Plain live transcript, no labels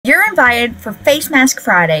You're invited for Face Mask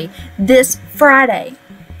Friday this Friday.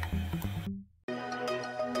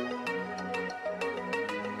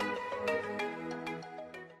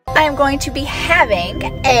 I am going to be having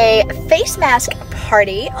a face mask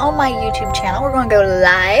party on my YouTube channel. We're going to go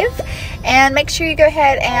live, and make sure you go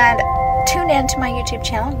ahead and tune in to my YouTube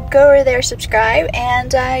channel. Go over there, subscribe,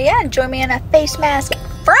 and yeah, join me in a Face Mask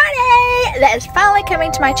Friday that is finally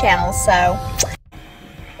coming to my channel. So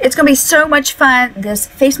it's going to be so much fun, this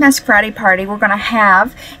Face Mask Friday party we're going to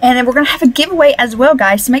have. And then we're going to have a giveaway as well,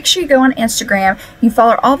 guys. So make sure you go on Instagram. You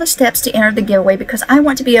follow all the steps to enter the giveaway, because I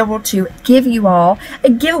want to be able to give you all a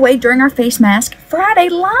giveaway during our Face Mask Friday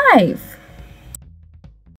live.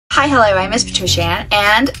 Hi, hello, I'm MzPatriciaAnn,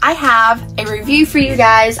 and I have a review for you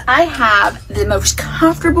guys. I have the most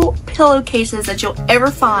comfortable pillowcases that you'll ever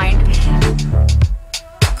find.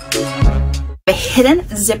 A hidden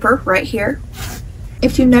zipper right here.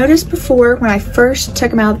 If you noticed before, when I first took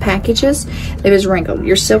them out of the packages, it was wrinkled.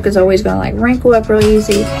 Your silk is always going to like wrinkle up real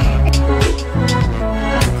easy.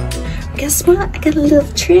 Guess what? I got a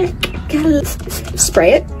little trick. Gotta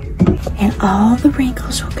spray it, and all the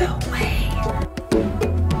wrinkles will go away.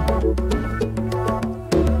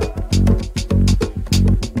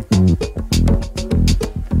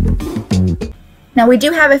 Now, we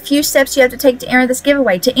do have a few steps you have to take to enter this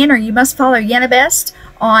giveaway. To enter, you must follow YANIBEST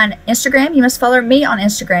on Instagram. You must follow me on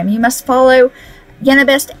Instagram. You must follow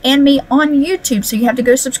YANIBEST and me on YouTube. So you have to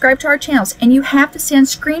go subscribe to our channels. And you have to send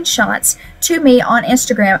screenshots to me on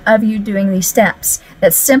Instagram of you doing these steps.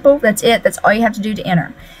 That's simple. That's it. That's all you have to do to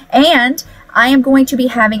enter. And I am going to be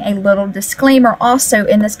having a little disclaimer also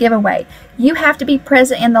in this giveaway. You have to be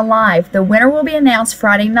present in the live. The winner will be announced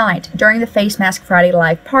Friday night during the Face Mask Friday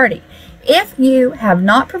live party. If you have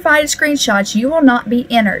not provided screenshots, you will not be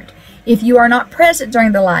entered. If you are not present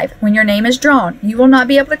during the live, when your name is drawn, you will not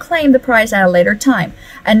be able to claim the prize at a later time.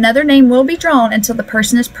 Another name will be drawn until the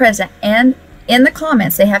person is present, and in the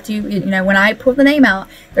comments, they have to, you know, when I pull the name out,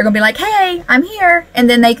 they're going to be like, hey, I'm here, and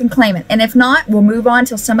then they can claim it. And if not, we'll move on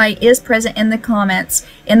until somebody is present in the comments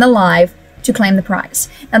in the live to claim the prize.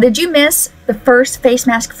 Now, did you miss the first Face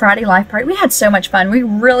Mask Friday live party? We had so much fun. We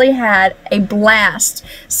really had a blast.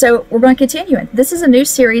 So we're going to continue it. This is a new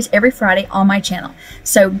series every Friday on my channel.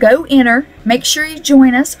 So go enter. Make sure you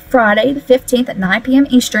join us Friday the 15th at 9 p.m.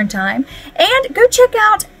 Eastern Time. And go check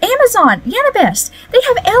out Amazon, YANIBEST. They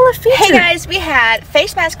have Ella featured. Hey guys, we had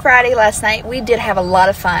Face Mask Friday last night. We did have a lot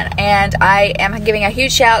of fun. And I am giving a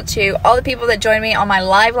huge shout out to all the people that joined me on my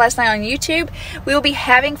live last night on YouTube. We will be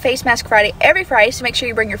having Face Mask Friday every Friday, so make sure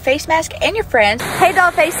you bring your face mask and your friends. Hey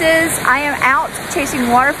Dollfaces, I am out chasing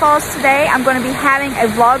waterfalls today. I'm going to be having a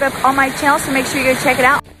vlog up on my channel, so make sure you go check it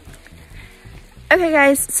out. Okay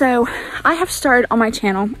guys, so I have started on my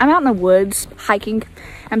channel. I'm out in the woods hiking.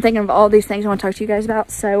 I'm thinking of all these things I want to talk to you guys about.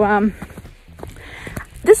 So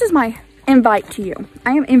this is my invite to you.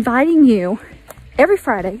 I am inviting you every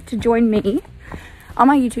Friday to join me on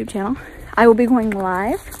my YouTube channel. I will be going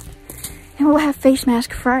live, and we'll have Face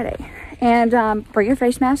Mask Friday. And bring your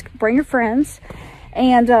face mask, bring your friends.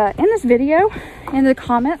 And in this video, in the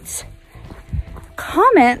comments,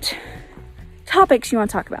 comment topics you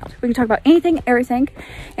want to talk about. We can talk about anything, everything,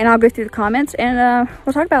 and I'll go through the comments, and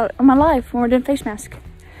we'll talk about it on my live when we're doing face mask.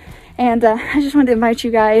 And I just wanted to invite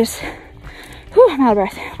you guys. Whew, I'm out of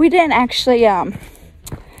breath. We didn't actually, I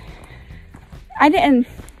didn't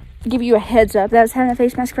give you a heads up that I was having a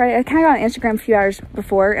Face Mask Friday. I kind of got on Instagram a few hours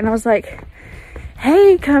before, and I was like,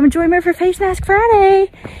 hey, come join me for Face Mask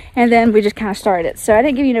Friday. And then we just kind of started it. So I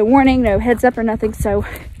didn't give you no warning, no heads up or nothing. So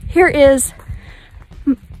here is,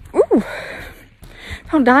 ooh,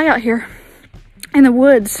 don't die out here in the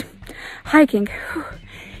woods hiking.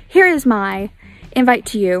 Here is my invite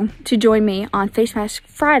to you to join me on Face Mask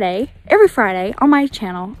Friday, every Friday on my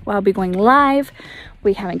channel. Where I'll be going live,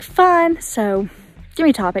 we'll be having fun. So give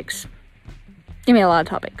me topics. Give me a lot of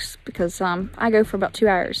topics, because I go for about 2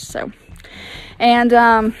 hours, so. And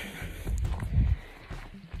Glenn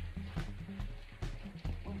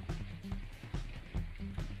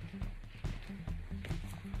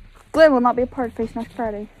will not be a part of Face Mask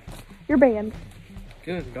Friday. You're banned.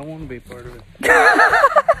 Good, don't want to be a part of it.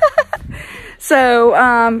 So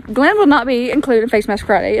Glenn will not be included in Face Mask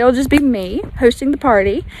Friday. It'll just be me hosting the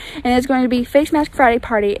party, and it's going to be Face Mask Friday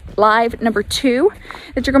party live number 2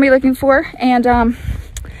 that you're going to be looking for. And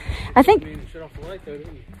I think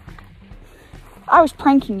I was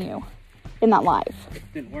pranking you in that live. It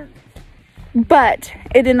didn't work. But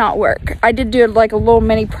it did not work. I did do like a little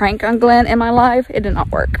mini prank on Glenn in my live. It did not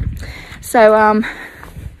work. So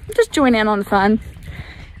just join in on the fun.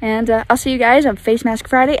 And I'll see you guys on Face Mask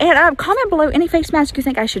Friday. And comment below any face mask you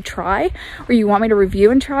think I should try, or you want me to review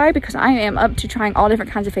and try, because I am up to trying all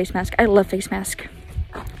different kinds of face masks. I love face masks.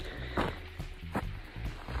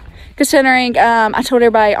 Considering I told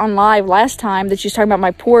everybody on live last time that you was talking about my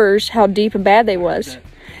pores, how deep and bad they was.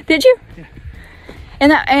 Did you?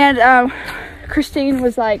 Yeah. And Christine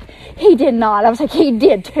was like, he did not. I was like, he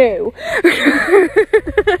did too.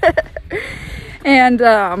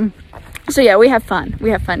 And so yeah, we have fun. We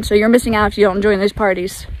have fun. So you're missing out if you don't join those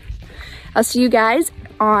parties. I'll see you guys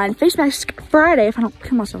on Face Mask Friday if I don't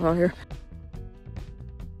kill myself out here.